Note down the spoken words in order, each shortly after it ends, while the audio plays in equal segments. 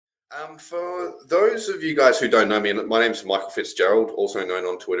For those of you guys who don't know me, my name is Michael Fitzgerald, also known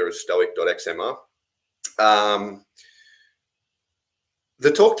on Twitter as Stoic.xmr.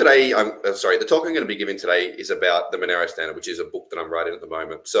 The talk I'm going to be giving today is about the Monero standard, which is a book that I'm writing at the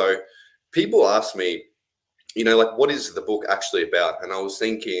moment. So people ask me, like, what is the book actually about? And I was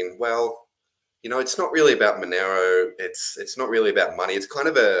thinking, well, it's not really about Monero. It's not really about money. It's kind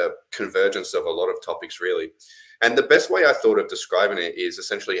of a convergence of a lot of topics, really. And the best way I thought of describing it is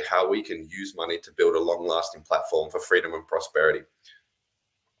essentially how we can use money to build a long-lasting platform for freedom and prosperity.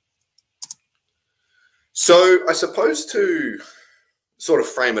 So I suppose to sort of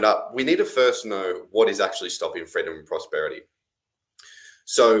frame it up, we need to first know what is actually stopping freedom and prosperity.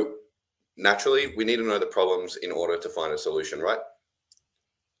 So naturally, we need to know the problems in order to find a solution, right?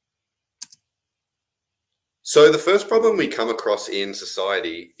 So the first problem we come across in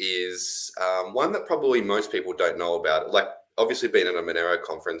society is one that probably most people don't know about. Like, obviously being at a Monero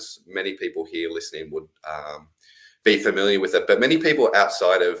conference, many people here listening would be familiar with it, but many people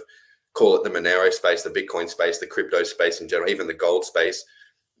outside of, call it the Monero space, the Bitcoin space, the crypto space in general, even the gold space,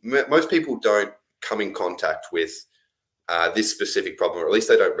 most people don't come in contact with this specific problem, or at least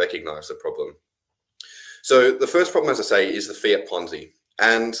they don't recognize the problem. So the first problem, as I say, is the fiat Ponzi.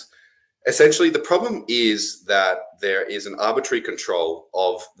 And essentially, the problem is that there is an arbitrary control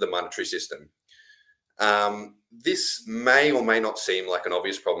of the monetary system. This may or may not seem like an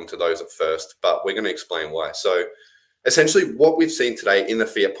obvious problem to those at first, but we're going to explain why. So essentially, what we've seen today in the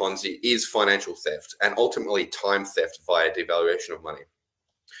fiat Ponzi is financial theft and ultimately time theft via devaluation of money.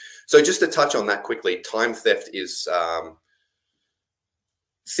 So just to touch on that quickly, time theft is,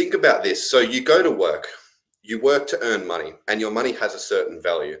 think about this. So you go to work, you work to earn money, and your money has a certain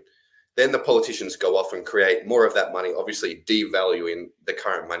value. Then the politicians go off and create more of that money, obviously devaluing the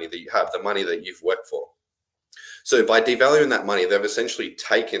current money that you have, the money that you've worked for. So by devaluing that money, they've essentially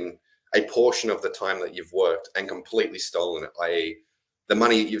taken a portion of the time that you've worked and completely stolen it, i.e. the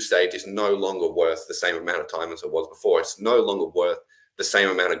money that you've saved is no longer worth the same amount of time as it was before. It's no longer worth the same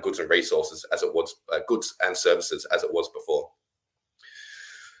amount of goods and resources as it was, goods and services as it was before.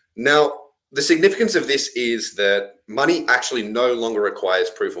 Now, the significance of this is that money actually no longer requires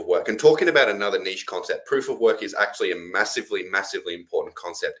proof of work. And talking about another niche concept, proof of work is actually a massively, massively important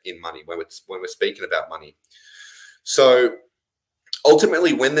concept in money when we're speaking about money. So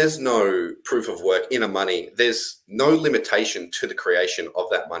ultimately, when there's no proof of work in a money, there's no limitation to the creation of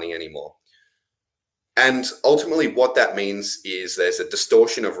that money anymore. And ultimately, what that means is there's a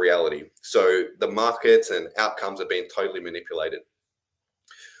distortion of reality. So the markets and outcomes are being totally manipulated.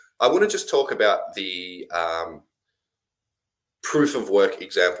 I want to just talk about the proof of work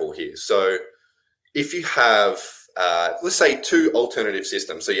example here. So if you have, let's say, two alternative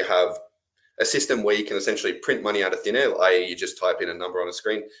systems. So you have a system where you can essentially print money out of thin air, i.e. you just type in a number on a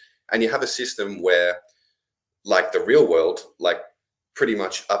screen. And you have a system where, like the real world, like pretty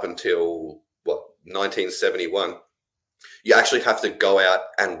much up until, 1971, you actually have to go out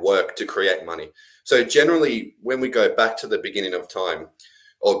and work to create money. So generally, when we go back to the beginning of time,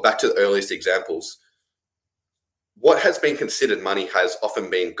 or back to the earliest examples, what has been considered money has often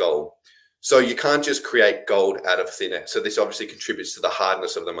been gold. So you can't just create gold out of thin air. So this obviously contributes to the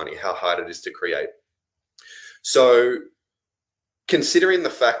hardness of the money, how hard it is to create. So considering the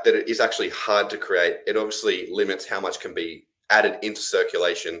fact that it is actually hard to create, it obviously limits how much can be added into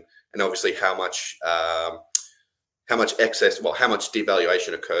circulation, and obviously how much excess, how much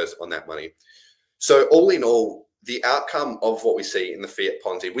devaluation occurs on that money. So all in all, the outcome of what we see in the fiat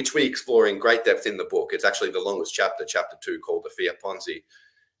Ponzi, which we explore in great depth in the book, it's actually the longest chapter, chapter 2, called the fiat Ponzi,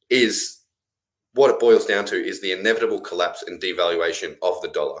 is what it boils down to is the inevitable collapse and devaluation of the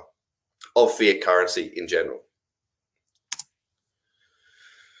dollar, of fiat currency in general.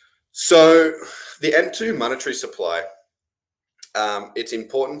 So the M2 monetary supply, it's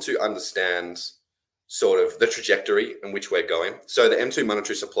important to understand sort of the trajectory in which we're going. So the M2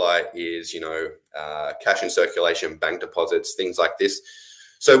 monetary supply is, cash in circulation, bank deposits, things like this.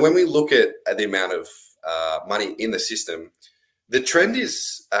 So when we look at the amount of money in the system, the trend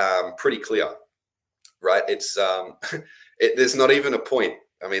is pretty clear, right? It's there's not even a point.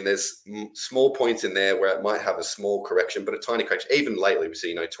 I mean, there's small points in there where it might have a small correction, but a tiny correction. Even lately, we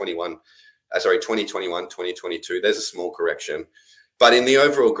see, 2021, 2022, there's a small correction. But in the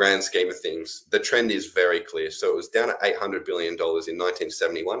overall grand scheme of things, the trend is very clear. So it was down at $800 billion in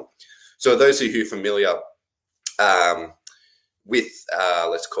 1971. So those of you who are familiar with,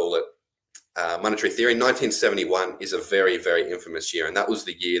 let's call it, monetary theory, 1971 is a very, very infamous year. And that was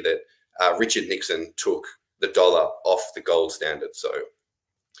the year that Richard Nixon took the dollar off the gold standard. So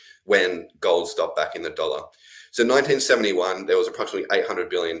when gold stopped backing the dollar. So 1971, there was approximately $800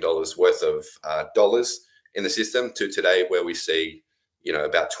 billion worth of dollars in the system to today, where we see,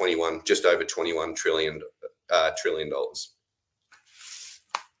 about just over $21 trillion.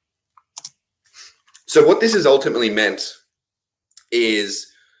 So what this has ultimately meant is,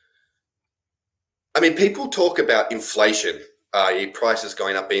 people talk about inflation, prices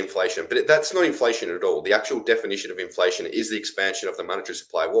going up, being inflation, but that's not inflation at all. The actual definition of inflation is the expansion of the monetary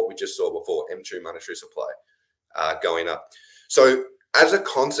supply, what we just saw before, M2 monetary supply going up. So as a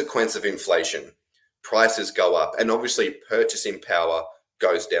consequence of inflation, prices go up, and obviously purchasing power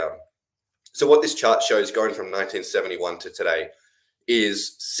goes down. So what this chart shows going from 1971 to today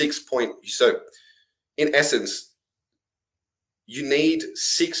is so in essence, you need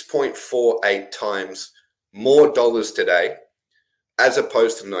 6.48 times more dollars today as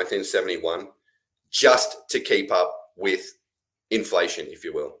opposed to 1971 just to keep up with inflation, if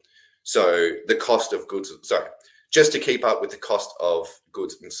you will. So the cost of goods, just to keep up with the cost of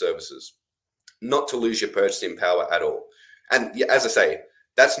goods and services, not to lose your purchasing power at all. And as I say,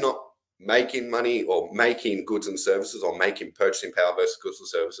 that's not making money or making goods and services or making purchasing power versus goods and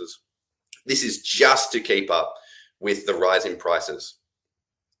services. This is just to keep up with the rising prices.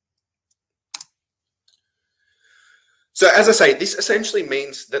 So as I say, this essentially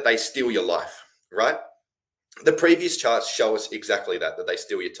means that they steal your life, right? The previous charts show us exactly that they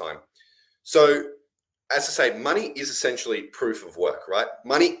steal your time. So as I say, money is essentially proof of work, right?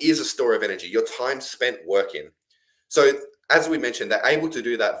 Money is a store of energy, your time spent working. So as we mentioned, they're able to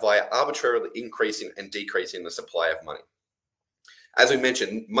do that via arbitrarily increasing and decreasing the supply of money. As we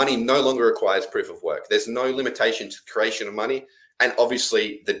mentioned, money no longer requires proof of work. There's no limitation to the creation of money, and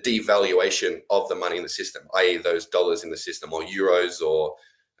obviously the devaluation of the money in the system, i.e. those dollars in the system, or euros, or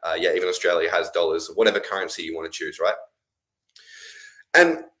even Australia has dollars, whatever currency you want to choose, right?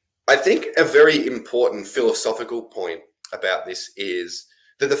 And I think a very important philosophical point about this is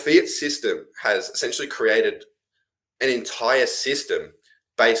that the fiat system has essentially created an entire system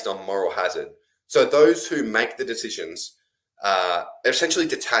based on moral hazard. So those who make the decisions are essentially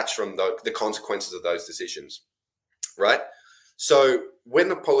detached from the consequences of those decisions, right? So when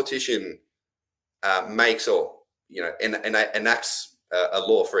a politician makes or enacts a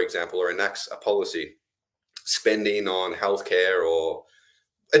law, for example, or enacts a policy, spending on healthcare, or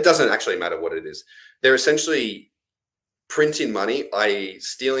it doesn't actually matter what it is, they're essentially printing money, i.e.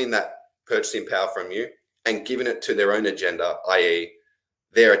 stealing that purchasing power from you and giving it to their own agenda, i.e.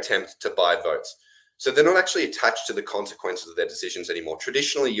 their attempt to buy votes. So they're not actually attached to the consequences of their decisions anymore.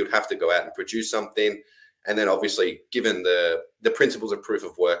 Traditionally, you'd have to go out and produce something. And then obviously, given the principles of proof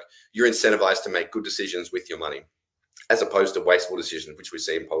of work, you're incentivized to make good decisions with your money, as opposed to wasteful decisions, which we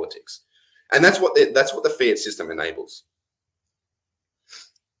see in politics. And that's what the fiat system enables.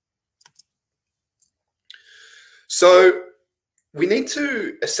 So we need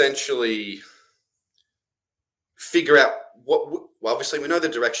to essentially figure out well, obviously we know the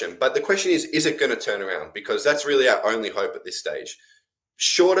direction, but the question is it going to turn around? Because that's really our only hope at this stage.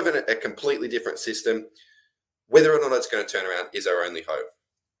 Short of a completely different system, whether or not it's going to turn around is our only hope.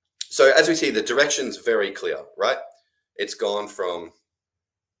 So as we see, the direction's very clear, right? It's gone from,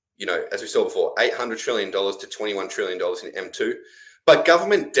 as we saw before, $800 trillion to $21 trillion in M2. But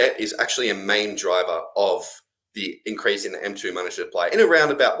government debt is actually a main driver of the increase in the M2 monetary supply in a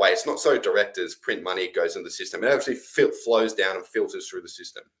roundabout way. It's not so direct as print money goes into the system. It actually flows down and filters through the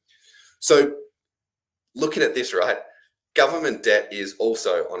system. So looking at this, right, government debt is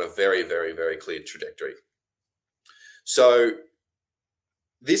also on a very, very, very clear trajectory. So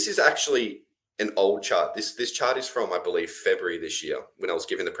this is actually an old chart. This chart is from, I believe, February this year when I was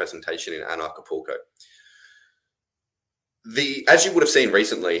giving the presentation in Acapulco. As you would have seen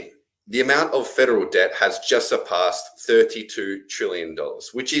recently, the amount of federal debt has just surpassed $32 trillion,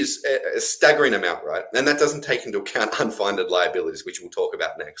 which is a staggering amount, right? And that doesn't take into account unfunded liabilities, which we'll talk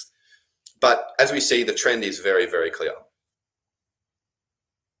about next. But as we see, the trend is very, very clear.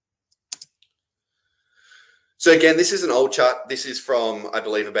 So again, this is an old chart. This is from, I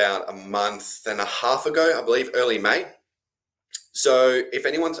believe, about a month and a half ago, I believe, early May. So if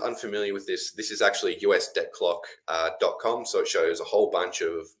anyone's unfamiliar with this, this is actually usdebtclock.com. So it shows a whole bunch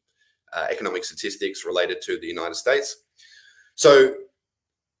of economic statistics related to the United States. So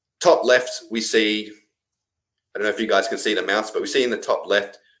top left, we see, I don't know if you guys can see the mouse, but we see in the top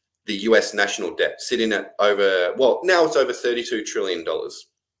left, the US national debt sitting at over, well, now it's over $32 trillion.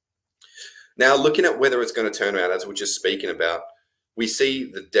 Now, looking at whether it's going to turn around, as we're just speaking about, we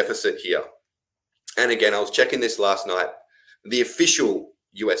see the deficit here. And again, I was checking this last night. The official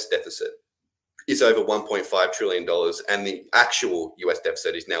US deficit is over $1.5 trillion, and the actual US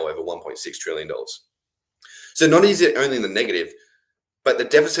deficit is now over $1.6 trillion. So not is it only in the negative, but the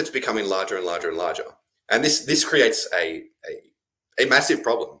deficit's becoming larger and larger and larger. And this creates a massive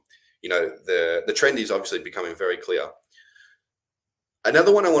problem. You know, the trend is obviously becoming very clear.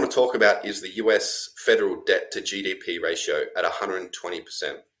 Another one I want to talk about is the US federal debt to GDP ratio at 120%.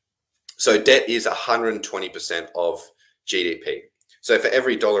 So debt is 120% of GDP. So for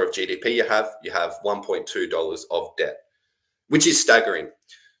every dollar of GDP you have $1.2 of debt, which is staggering.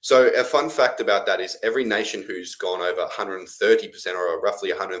 So a fun fact about that is every nation who's gone over 130% or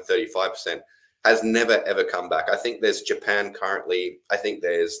roughly 135% has never, ever come back. I think there's Japan currently. I think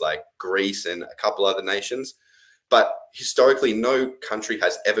there's like Greece and a couple other nations. But historically, no country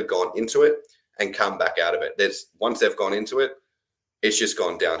has ever gone into it and come back out of it. Once they've gone into it, it's just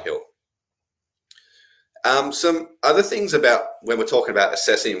gone downhill. Some other things about when we're talking about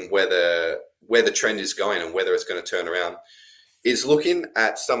assessing where the trend is going and whether it's going to turn around is looking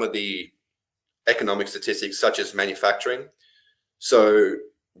at some of the economic statistics such as manufacturing. So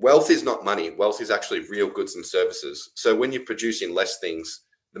wealth is not money. Wealth is actually real goods and services. So when you're producing less things,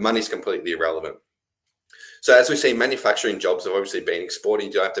 the money's completely irrelevant. So as we see, manufacturing jobs have obviously been exporting.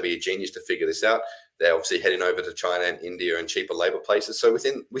 You don't have to be a genius to figure this out. They're obviously heading over to China and India and cheaper labor places. So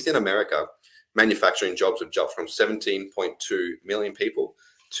within America, manufacturing jobs have jumped from 17.2 million people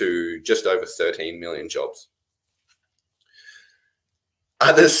to just over 13 million jobs.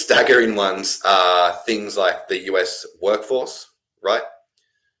 Other staggering ones are things like the US workforce, right?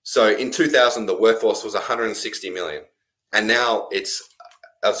 So in 2000, the workforce was 160 million, and now it's,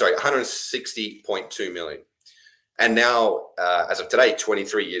 160.2 million. And now, as of today,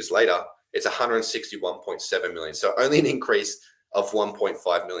 23 years later, it's 161.7 million. So only an increase of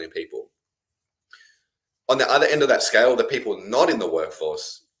 1.5 million people. On the other end of that scale, the people not in the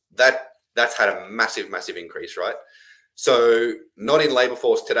workforce, that's had a massive, massive increase, right? So not in labor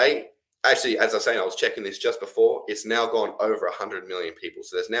force today. Actually, as I was saying, I was checking this just before. It's now gone over 100 million people.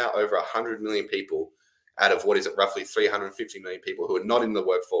 So there's now over 100 million people out of what is it, roughly 350 million people who are not in the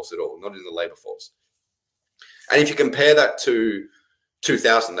workforce at all, not in the labor force. And if you compare that to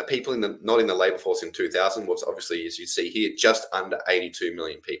 2000, the people not in the labor force in 2000 was obviously, as you see here, just under 82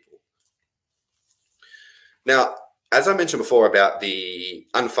 million people. Now, as I mentioned before about the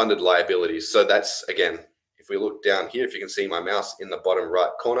unfunded liabilities, so that's, again, if we look down here, if you can see my mouse in the bottom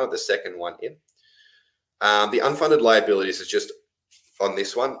right corner, the second one in, the unfunded liabilities is just on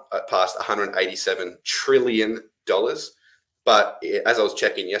this one past $187 trillion. But as I was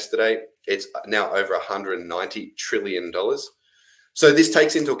checking yesterday, it's now over $190 trillion. So this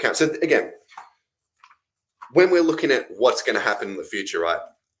takes into account. So again, when we're looking at what's going to happen in the future, right?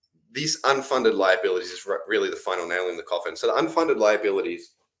 These unfunded liabilities is really the final nail in the coffin. So the unfunded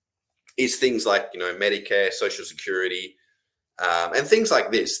liabilities is things like, you know, Medicare, Social Security, and things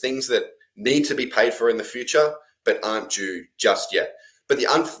like this, things that need to be paid for in the future, but aren't due just yet. But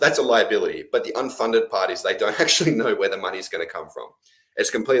that's a liability. But the unfunded part is they don't actually know where the money is going to come from. It's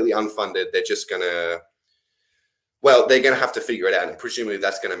completely unfunded. They're just going to, well, they're going to have to figure it out. And presumably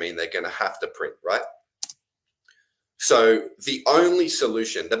that's going to mean they're going to have to print, right? So the only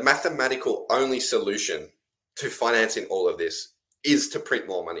solution, the mathematical only solution to financing all of this is to print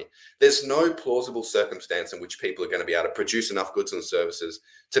more money. There's no plausible circumstance in which people are going to be able to produce enough goods and services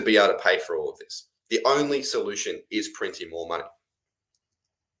to be able to pay for all of this. The only solution is printing more money.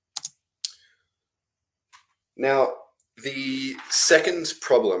 Now, the second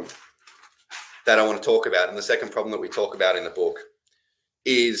problem that I want to talk about, and the second problem that we talk about in the book,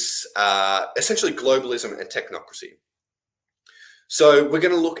 is essentially globalism and technocracy. So we're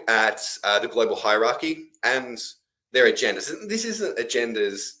going to look at the global hierarchy and their agendas. And this isn't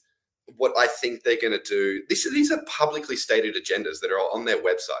agendas, what I think they're going to do. These are publicly stated agendas that are on their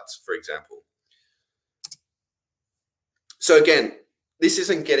websites, for example. So again, this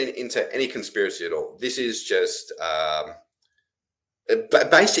isn't getting into any conspiracy at all. This is just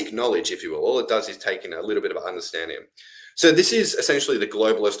basic knowledge, if you will. All it does is taking a little bit of understanding. So this is essentially the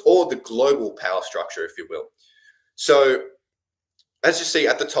globalist or the global power structure, if you will. So as you see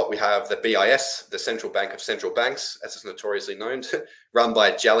at the top, we have the BIS, the Central Bank of Central Banks, as it's notoriously known, run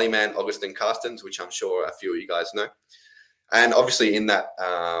by Jellyman Augustin Carstens, which I'm sure a few of you guys know. And obviously in that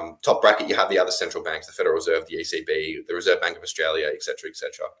top bracket, you have the other central banks, the Federal Reserve, the ECB, the Reserve Bank of Australia, et cetera, et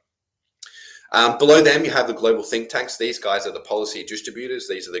cetera. Below them, you have the global think tanks. These guys are the policy distributors.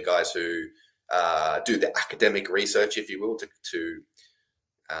 These are the guys who do the academic research, if you will, to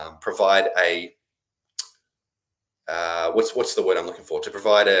provide a, what's the word I'm looking for? To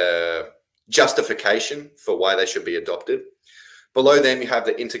provide a justification for why they should be adopted. Below them, you have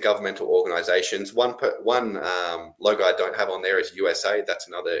the intergovernmental organizations. One logo I don't have on there is USA. That's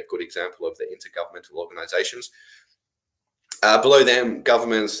another good example of the intergovernmental organizations. Below them,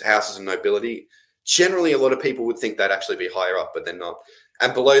 governments, houses, and nobility. Generally, a lot of people would think that'd actually be higher up, but they're not.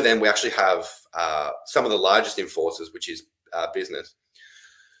 And below them, we actually have some of the largest enforcers, which is business.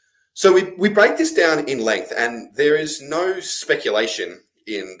 So we break this down in length, and there is no speculation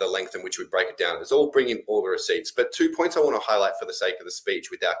in the length in which we break it down. It's all bringing all the receipts. But 2 points I want to highlight for the sake of the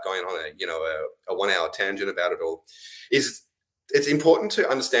speech, without going on a 1 hour tangent about it all, is it's important to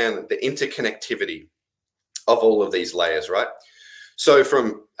understand the interconnectivity of all of these layers, right? So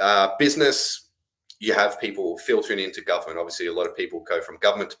from business, you have people filtering into government. Obviously, a lot of people go from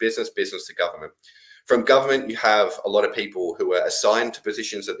government to business, business to government. From government, you have a lot of people who are assigned to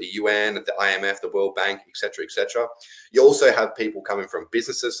positions at the UN, at the IMF, the World Bank, et cetera, et cetera. You also have people coming from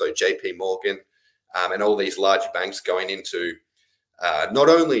businesses, so JP Morgan and all these large banks going into not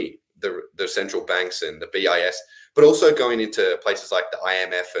only the central banks and the BIS, but also going into places like the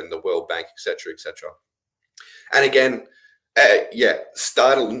IMF and the World Bank, et cetera, et cetera. And again,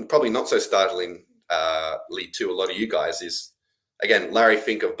 probably not so startlingly to a lot of you guys is, again, Larry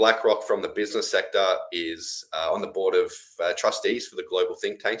Fink of BlackRock from the business sector is on the board of trustees for the global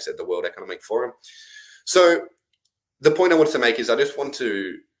think tanks at the World Economic Forum. So the point I wanted to make is I just want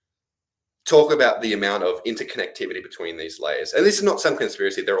to talk about the amount of interconnectivity between these layers. And this is not some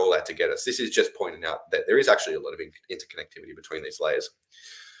conspiracy, they're all out to get us. This is just pointing out that there is actually a lot of interconnectivity between these layers.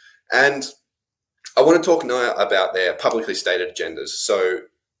 And I want to talk now about their publicly stated agendas. So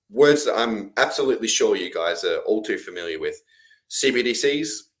words that I'm absolutely sure you guys are all too familiar with. CBDCs,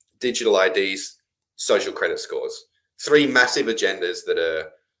 digital IDs, social credit scores. 3 massive agendas that are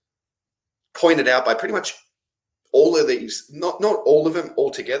pointed out by pretty much all of these, not all of them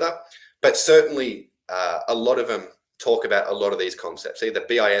altogether, but certainly a lot of them talk about a lot of these concepts. The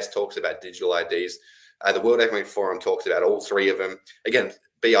BIS talks about digital IDs. The World Economic Forum talks about all 3 of them. Again,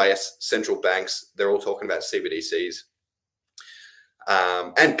 BIS, central banks, they're all talking about CBDCs.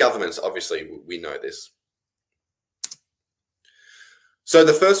 And governments, obviously, we know this. So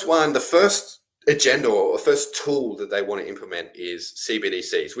the first agenda or first tool that they want to implement is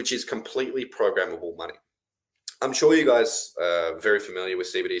CBDCs, which is completely programmable money. I'm sure you guys are very familiar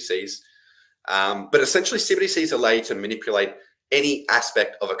with CBDCs, but essentially CBDCs allow you to manipulate any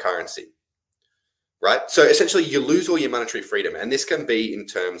aspect of a currency, right? So essentially you lose all your monetary freedom, and this can be in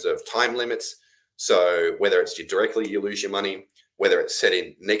terms of time limits. So whether it's you lose your money, whether it's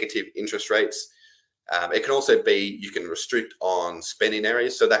setting negative interest rates. It can also be you can restrict on spending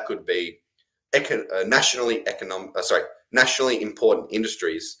areas. So that could be nationally important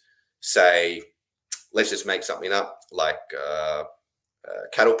industries. Say, let's just make something up, like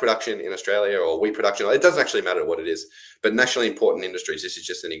cattle production in Australia or wheat production. It doesn't actually matter what it is, but nationally important industries, this is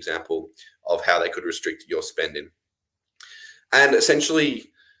just an example of how they could restrict your spending. And essentially,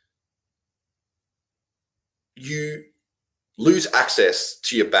 you lose access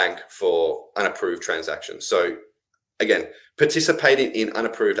to your bank for unapproved transactions. So again, participating in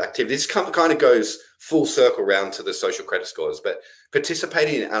unapproved activities kind of goes full circle around to the social credit scores, but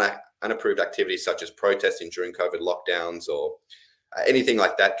participating in unapproved activities such as protesting during COVID lockdowns or anything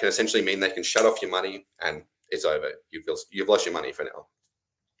like that can essentially mean they can shut off your money and it's over. You've lost your money for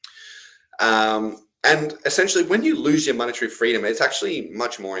now. And essentially when you lose your monetary freedom, it's actually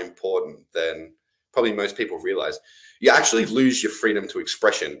much more important than probably most people realize. You actually lose your freedom to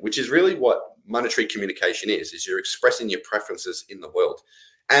expression, which is really what monetary communication is you're expressing your preferences in the world.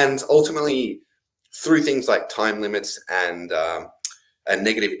 And ultimately, through things like time limits and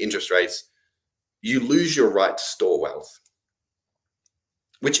negative interest rates, you lose your right to store wealth,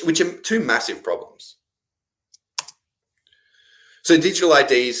 which are 2 massive problems. So digital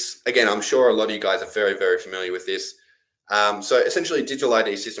IDs, again, I'm sure a lot of you guys are very, very familiar with this. So essentially, a digital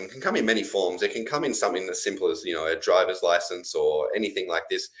ID system can come in many forms. It can come in something as simple as, a driver's license or anything like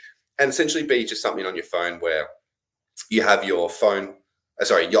this, and essentially be just something on your phone where you have your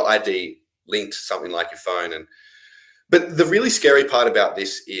ID linked to something like your phone. But the really scary part about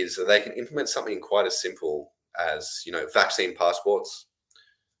this is that they can implement something quite as simple as, vaccine passports.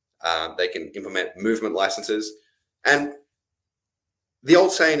 They can implement movement licenses. And the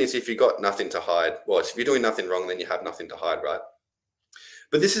old saying is, if you've got nothing to hide, well, if you're doing nothing wrong, then you have nothing to hide, right?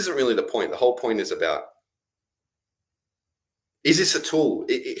 But this isn't really the point. The whole point is about, is this a tool?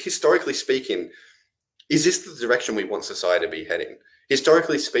 Historically speaking, is this the direction we want society to be heading?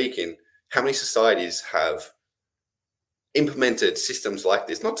 Historically speaking, how many societies have implemented systems like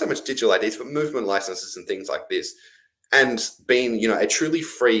this? Not so much digital IDs, but movement licenses and things like this, and being, a truly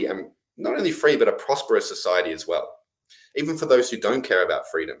free, and not only free, but a prosperous society as well. even for those who don't care about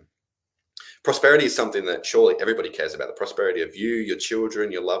freedom. Prosperity is something that surely everybody cares about, the prosperity of you, your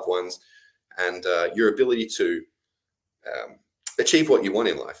children, your loved ones, and your ability to achieve what you want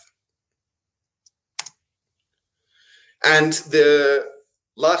in life. And the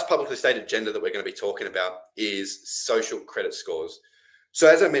last publicly stated agenda that we're going to be talking about is social credit scores. So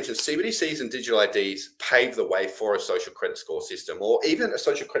as I mentioned, CBDCs and digital IDs pave the way for a social credit score system, or even a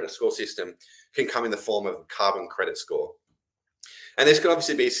social credit score system can come in the form of a carbon credit score. And this can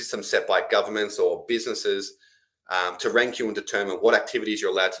obviously be a system set by governments or businesses to rank you and determine what activities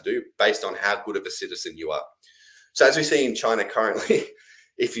you're allowed to do based on how good of a citizen you are. So as we see in China currently,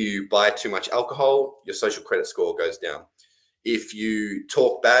 if you buy too much alcohol, your social credit score goes down. If you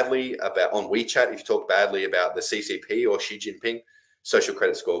talk badly about, on WeChat, if you talk badly about the CCP or Xi Jinping, social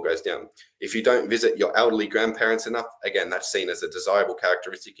credit score goes down. If you don't visit your elderly grandparents enough, again, that's seen as a desirable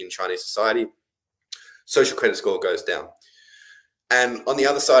characteristic in Chinese society, social credit score goes down. And on the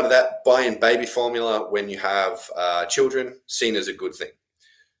other side of that, buying baby formula when you have children, seen as a good thing.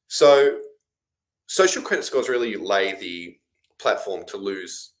 So social credit scores really lay the platform to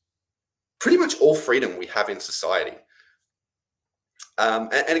lose pretty much all freedom we have in society.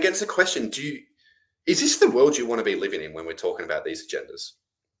 And again, it's a question, is this the world you want to be living in when we're talking about these agendas?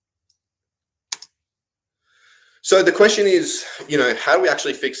 So the question is, how do we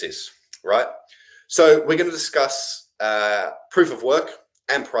actually fix this, right? So we're going to discuss proof of work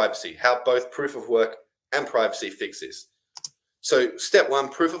and privacy, how both proof of work and privacy fix this. So step one,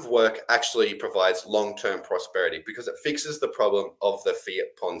 proof of work actually provides long-term prosperity because it fixes the problem of the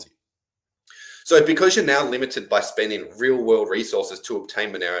fiat Ponzi. So because you're now limited by spending real world resources to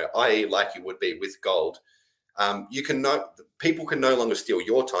obtain Monero, i.e. like you would be with gold, people can no longer steal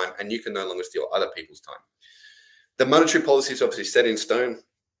your time and you can no longer steal other people's time. The monetary policy is obviously set in stone.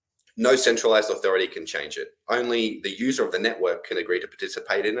 No centralized authority can change it. Only the user of the network can agree to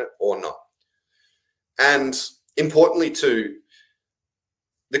participate in it or not. And importantly too,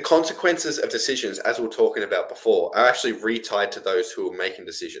 the consequences of decisions, as we were talking about before, are actually retied to those who are making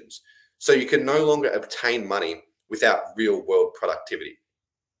decisions. So you can no longer obtain money without real world productivity.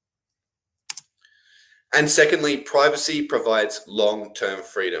 And secondly, privacy provides long-term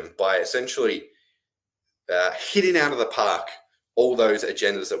freedom by essentially hitting out of the park all those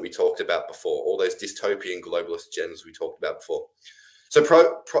agendas that we talked about before, all those dystopian globalist agendas we talked about before. So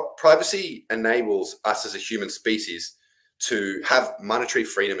privacy enables us as a human species to have monetary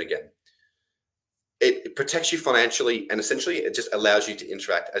freedom again. It protects you financially, and essentially it just allows you to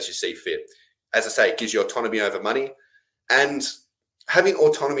interact as you see fit. As I say, it gives you autonomy over money, and having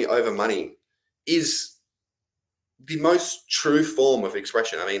autonomy over money is the most true form of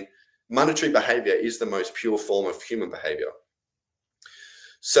expression. I mean, monetary behavior is the most pure form of human behavior.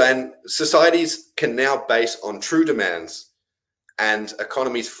 So, and societies can now base on true demands and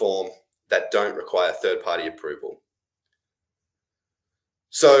economies form that don't require third-party approval.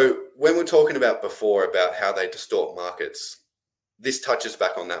 So when we're talking about before about how they distort markets, this touches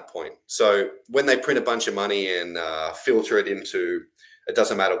back on that point. So when they print a bunch of money and filter it into, it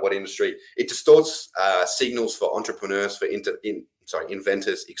doesn't matter what industry, it distorts signals for entrepreneurs, for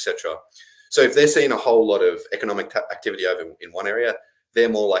inventors, etc. So if they're seeing a whole lot of economic activity over in one area, they're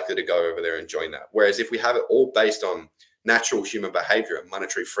more likely to go over there and join that. Whereas if we have it all based on natural human behavior and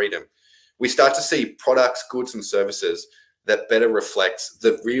monetary freedom, we start to see products, goods, and services that better reflects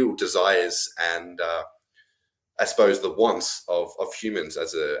the real desires and I suppose the wants of humans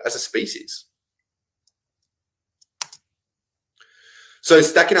as a species. So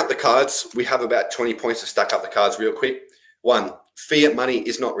stacking up the cards, we have about 20 points to stack up the cards real quick. 1, fiat money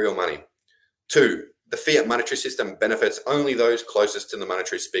is not real money. 2, the fiat monetary system benefits only those closest to the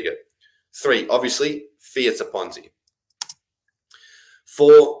monetary spigot. 3, obviously, fiat's a Ponzi.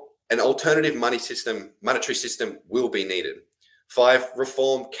 4, an alternative monetary system will be needed. 5,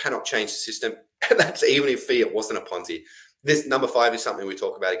 reform cannot change the system, and that's even if fiat wasn't a Ponzi. This number 5 is something we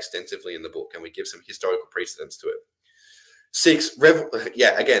talk about extensively in the book, and we give some historical precedents to it. 6,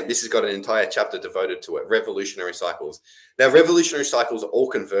 again, this has got an entire chapter devoted to it, revolutionary cycles. Now, revolutionary cycles are all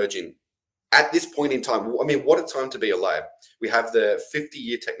converging at this point in time. I mean, what a time to be alive. We have the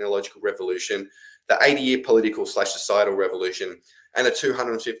 50-year technological revolution, the 80-year political/societal revolution, and the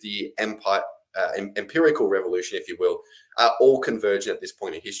 250-year empirical revolution, if you will, are all converging at this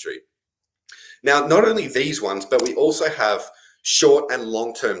point in history. Now, not only these ones, but we also have short and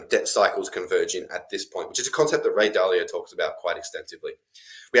long-term debt cycles converging at this point, which is a concept that Ray Dalio talks about quite extensively.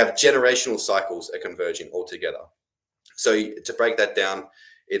 We have generational cycles are converging altogether. So to break that down,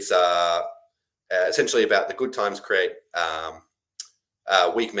 it's essentially about the good times create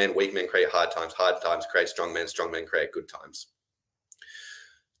weak men create hard times create strong men create good times.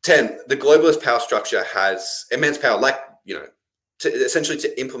 10, the globalist power structure has immense power, like, essentially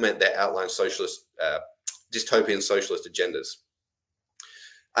to implement their outlined socialist, dystopian socialist agendas.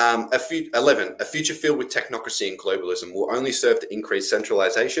 11, a future filled with technocracy and globalism will only serve to increase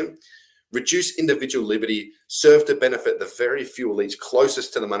centralization, reduce individual liberty, serve to benefit the very few elites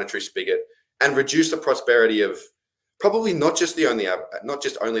closest to the monetary spigot, and reduce the prosperity of probably not just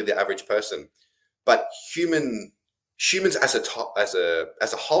only the average person, but humans as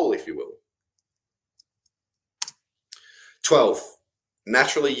a whole, if you will. 12,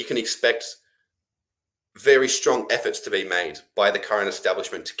 naturally, you can expect very strong efforts to be made by the current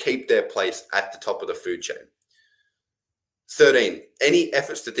establishment to keep their place at the top of the food chain. 13, any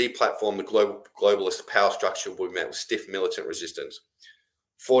efforts to deplatform the globalist power structure will be met with stiff militant resistance.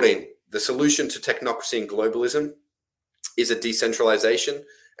 14, the solution to technocracy and globalism is a decentralization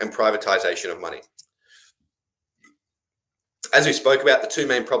and privatization of money. As we spoke about, the two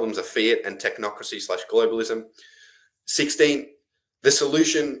main problems are fiat and technocracy/globalism. 16, the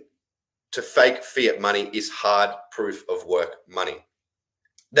solution to fake fiat money is hard proof of work money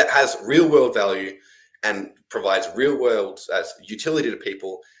that has real world value and provides real world as utility to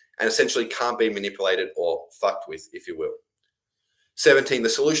people and essentially can't be manipulated or fucked with, if you will. 17, the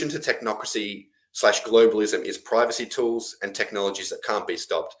solution to technocracy/globalism is privacy tools and technologies that can't be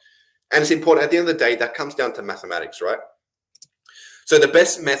stopped. And it's important, at the end of the day, that comes down to mathematics, right? So the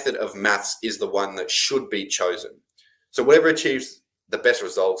best method of maths is the one that should be chosen. So whatever achieves the best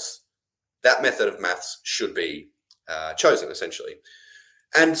results, that method of maths should be chosen, essentially.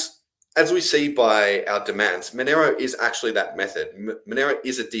 And as we see by our demands, Monero is actually that method. Monero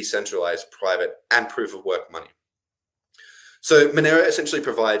is a decentralized, private, and proof of work money. So Monero essentially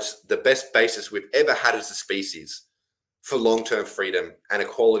provides the best basis we've ever had as a species for long-term freedom and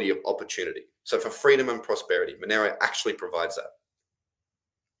equality of opportunity. So for freedom and prosperity, Monero actually provides that.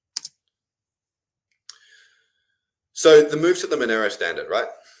 So the move to the Monero standard, right?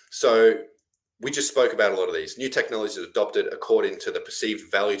 So we just spoke about a lot of these. New technologies adopted according to the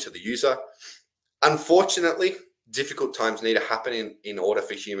perceived value to the user. Unfortunately, difficult times need to happen in order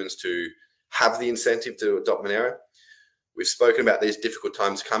for humans to have the incentive to adopt Monero. We've spoken about these difficult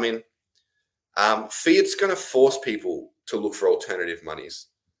times coming. Fiat's going to force people to look for alternative monies.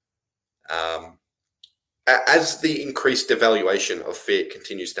 As the increased devaluation of fiat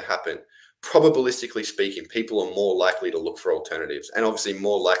continues to happen, probabilistically speaking, people are more likely to look for alternatives and obviously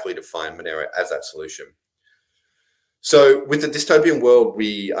more likely to find Monero as that solution. So with the dystopian world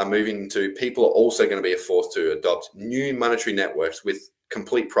we are moving into, people are also going to be forced to adopt new monetary networks with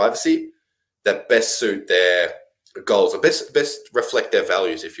complete privacy that best suit their goals or best reflect their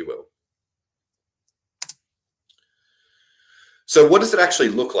values, if you will. So what does it actually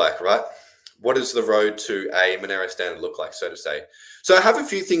look like, right? What does the road to a Monero standard look like, so to say? So I have a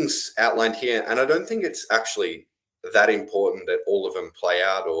few things outlined here, and I don't think it's actually that important that all of them play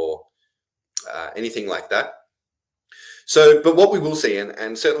out or anything like that. So, but what we will see,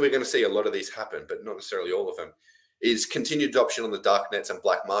 and certainly we're going to see a lot of these happen, but not necessarily all of them, is continued adoption on the dark nets and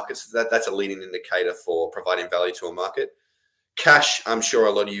black markets. That's a leading indicator for providing value to a market. Cash, I'm sure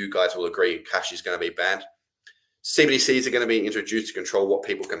a lot of you guys will agree, cash is going to be banned. CBDCs are going to be introduced to control what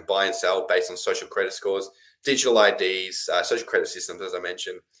people can buy and sell based on social credit scores, digital IDs, social credit systems, as I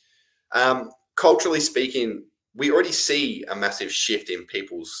mentioned. Culturally speaking, we already see a massive shift in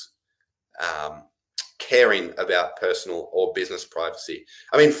people's caring about personal or business privacy.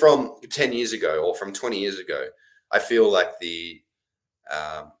 I mean, from 10 years ago or from 20 years ago, I feel like the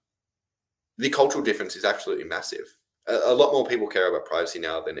cultural difference is absolutely massive. A lot more people care about privacy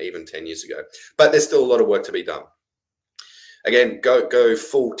now than even 10 years ago, but there's still a lot of work to be done. Again, go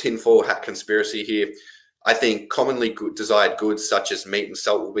full tinfoil hat conspiracy here. I think commonly desired goods such as meat and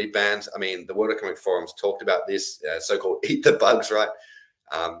salt will be banned. I mean, the World Economic Forum's talked about this, so-called eat the bugs, right?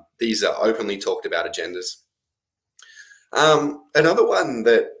 These are openly talked about agendas. Another one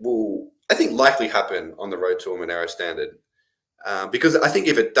that will, I think, likely happen on the road to a Monero standard, because I think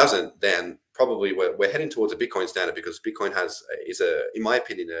if it doesn't, then probably we're heading towards a Bitcoin standard, because Bitcoin is in my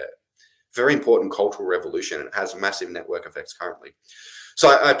opinion, a very important cultural revolution. It has massive network effects currently. So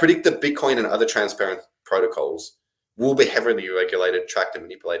I predict that Bitcoin and other transparent protocols will be heavily regulated, tracked, and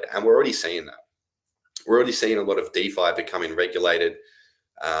manipulated, and we're already seeing that. We're already seeing a lot of DeFi becoming regulated,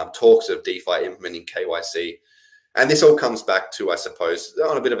 talks of DeFi implementing KYC. And this all comes back to, I suppose,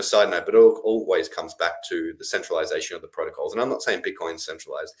 on a bit of a side note, but it always comes back to the centralization of the protocols. And I'm not saying Bitcoin is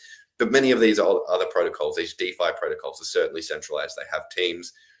centralized, but many of these other protocols, these DeFi protocols, are certainly centralized. They have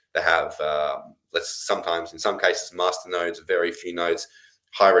teams, They have, in some cases, master nodes, very few nodes,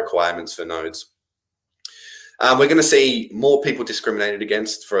 high requirements for nodes. We're going to see more people discriminated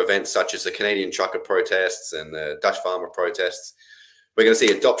against for events such as the Canadian trucker protests and the Dutch farmer protests. We're going to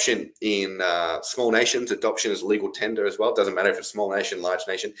see adoption in small nations. Adoption is legal tender as well. It doesn't matter if it's small nation, large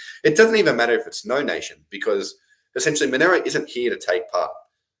nation. It doesn't even matter if it's no nation, because essentially Monero isn't here to take part,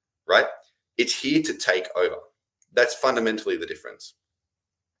 right? It's here to take over. That's fundamentally the difference.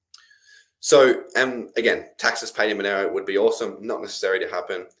 So, again, taxes paid in Monero would be awesome, not necessary to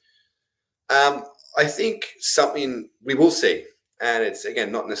happen. I think something we will see, and it's,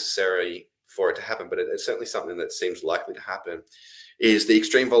 again, not necessary for it to happen, but it's certainly something that seems likely to happen, is the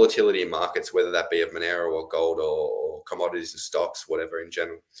extreme volatility in markets, whether that be of Monero or gold or commodities and stocks, whatever in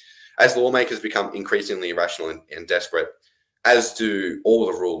general. As lawmakers become increasingly irrational and desperate, as do all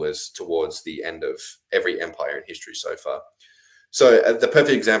the rulers towards the end of every empire in history so far. So the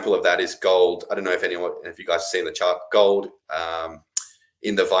perfect example of that is gold. I don't know if you guys have seen the chart. Gold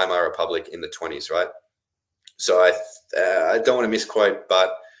in the Weimar Republic in the 20s, right? So I don't want to misquote,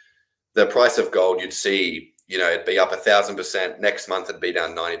 but the price of gold, you'd see, it'd be up 1,000%. Next month, it'd be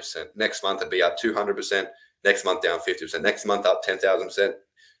down 90%. Next month, it'd be up 200%. Next month, down 50%. Next month, up 10,000%.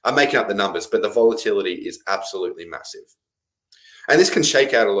 I'm making up the numbers, but the volatility is absolutely massive. And this can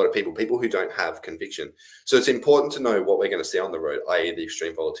shake out a lot of people who don't have conviction. So it's important to know what we're going to see on the road, i.e. the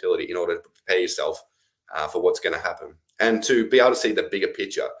extreme volatility, in order to prepare yourself for what's going to happen. And to be able to see the bigger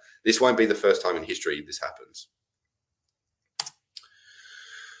picture. This won't be the first time in history this happens.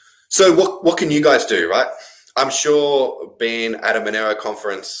 So what can you guys do, right? I'm sure being at a Monero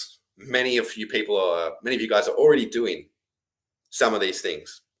conference, many of you guys are already doing some of these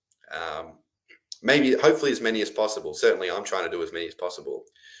things. Maybe, hopefully as many as possible. Certainly I'm trying to do as many as possible.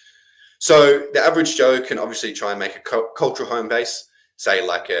 So the average Joe can obviously try and make a cultural home base, say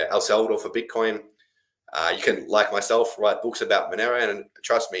like El Salvador for Bitcoin. You can, like myself, write books about Monero, and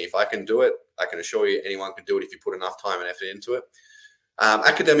trust me, if I can do it, I can assure you anyone can do it if you put enough time and effort into it.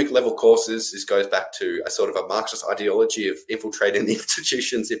 Academic level courses, this goes back to a sort of a Marxist ideology of infiltrating the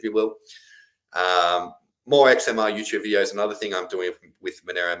institutions, if you will. More XMR YouTube videos, another thing I'm doing with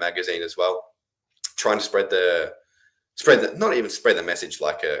Monero magazine as well, trying to not even spread the message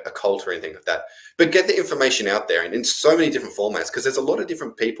like a cult or anything like that, but get the information out there and in so many different formats, because there's a lot of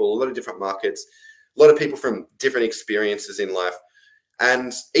different people, a lot of different markets, a lot of people from different experiences in life.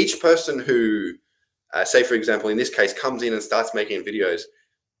 And each person who, say, for example, in this case, comes in and starts making videos,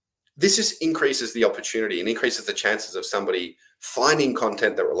 this just increases the opportunity and increases the chances of somebody finding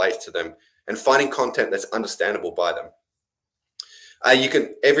content that relates to them and finding content that's understandable by them.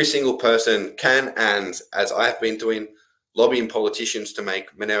 Every single person can, and as I've been doing, lobbying politicians to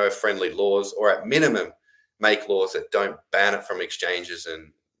make Monero-friendly laws, or at minimum, make laws that don't ban it from exchanges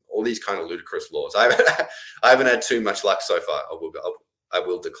and all these kind of ludicrous laws. I haven't had too much luck so far, I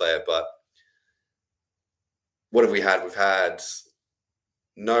will declare, but what have we had? We've had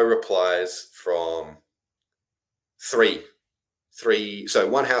no replies from three. So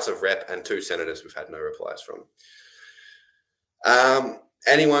one House of Rep and 2 senators we've had no replies from.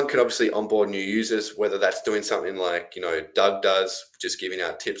 Anyone can obviously onboard new users, whether that's doing something like, Doug does, just giving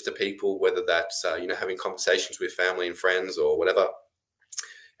out tips to people, whether that's, having conversations with family and friends or whatever.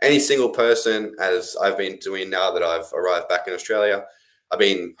 Any single person, as I've been doing now that I've arrived back in Australia, I've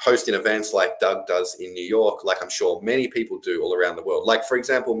been hosting events like Doug does in New York, like I'm sure many people do all around the world. Like, for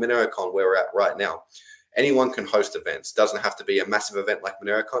example, MoneroCon, where we're at right now. Anyone can host events. Doesn't have to be a massive event like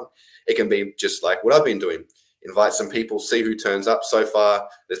MoneroCon. It can be just like what I've been doing. Invite some people, see who turns up. So far,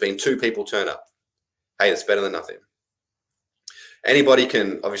 there's been 2 people turn up. Hey, it's better than nothing. Anybody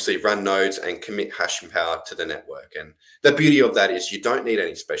can obviously run nodes and commit hashing power to the network. And the beauty of that is you don't need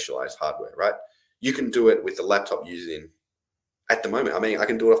any specialized hardware, right? You can do it with the laptop using at the moment. I mean, I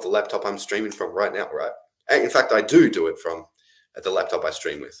can do it off the laptop I'm streaming from right now, right? In fact, I do it from the laptop I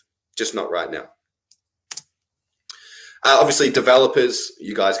stream with, just not right now. Obviously, developers,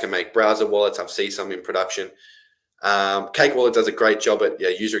 you guys can make browser wallets. I've seen some in production. Cake Wallet does a great job at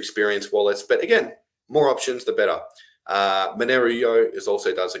user experience wallets. But again, more options, the better. Monero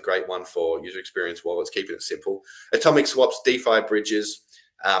also does a great one for user experience wallets, keeping it simple. Atomic swaps, DeFi bridges,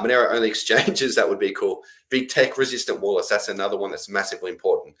 Monero-only exchanges, that would be cool. Big tech-resistant wallets, that's another one that's massively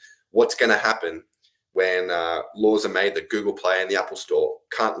important. What's going to happen when laws are made that Google Play and the Apple Store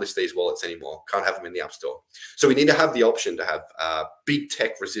can't list these wallets anymore, can't have them in the App Store? So we need to have the option to have big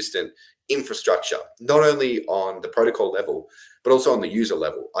tech-resistant infrastructure, not only on the protocol level, but also on the user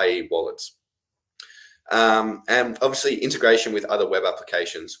level, i.e. wallets. And obviously integration with other web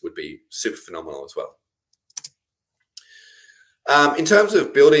applications would be super phenomenal as well. In terms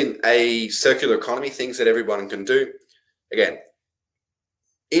of building a circular economy, things that everyone can do, again,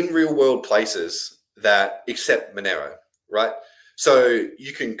 in real world places that accept Monero, right? So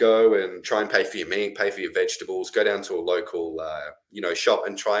you can go and try and pay for your meat, pay for your vegetables, go down to a local, shop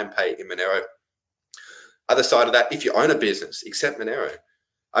and try and pay in Monero. Other side of that, if you own a business, accept Monero.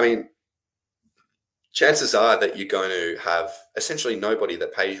 I mean, chances are that you're going to have essentially nobody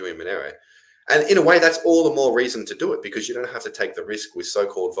that pays you in Monero. And in a way, that's all the more reason to do it, because you don't have to take the risk with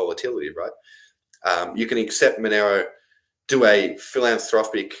so-called volatility, right? You can accept Monero, do a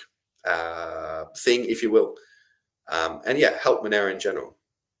philanthropic thing, if you will, and yeah, help Monero in general.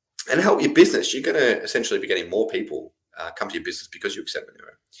 And help your business. You're going to essentially be getting more people come to your business because you accept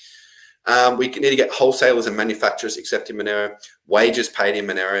Monero. We need to get wholesalers and manufacturers accepting Monero, wages paid in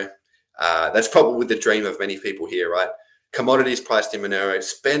Monero. That's probably the dream of many people here, right? Commodities priced in Monero.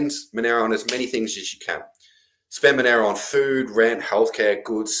 Spend Monero on as many things as you can. Spend Monero on food, rent, healthcare,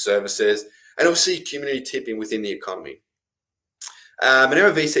 goods, services, and also community tipping within the economy.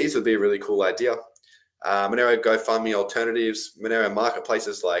 Monero VCs would be a really cool idea. Monero GoFundMe alternatives, Monero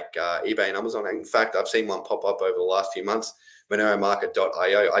marketplaces like eBay and Amazon. In fact, I've seen one pop up over the last few months,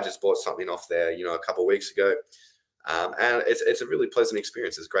 moneromarket.io. I just bought something off there, a couple of weeks ago. And it's a really pleasant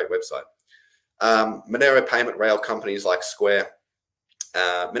experience. It's a great website. Monero payment rail companies like Square,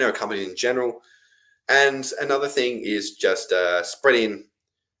 Monero companies in general. And another thing is just spreading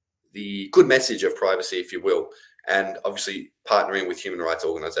the good message of privacy, if you will, and obviously partnering with human rights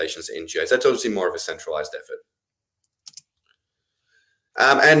organizations, NGOs. That's obviously more of a centralized effort.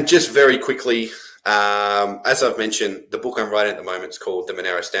 And just very quickly, as I've mentioned, the book I'm writing at the moment is called The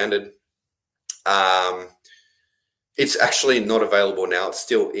Monero Standard. It's actually not available now. It's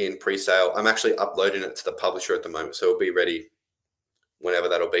still in pre-sale. I'm actually uploading it to the publisher at the moment, so it'll be ready whenever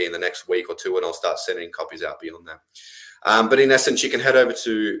that'll be, in the next week or two, and I'll start sending copies out beyond that. But in essence, you can head over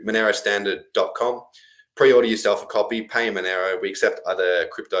to monerostandard.com, pre-order yourself a copy, pay in Monero. We accept other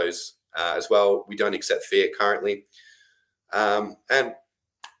cryptos as well. We don't accept fiat currently. And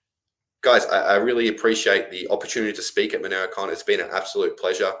guys, I really appreciate the opportunity to speak at MoneroCon. It's been an absolute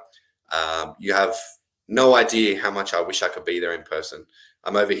pleasure. You have no idea how much I wish I could be there in person.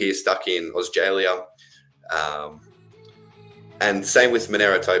 I'm over here stuck in Australia. And same with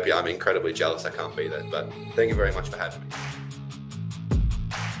Monerotopia. I'm incredibly jealous I can't be there. But thank you very much for having me.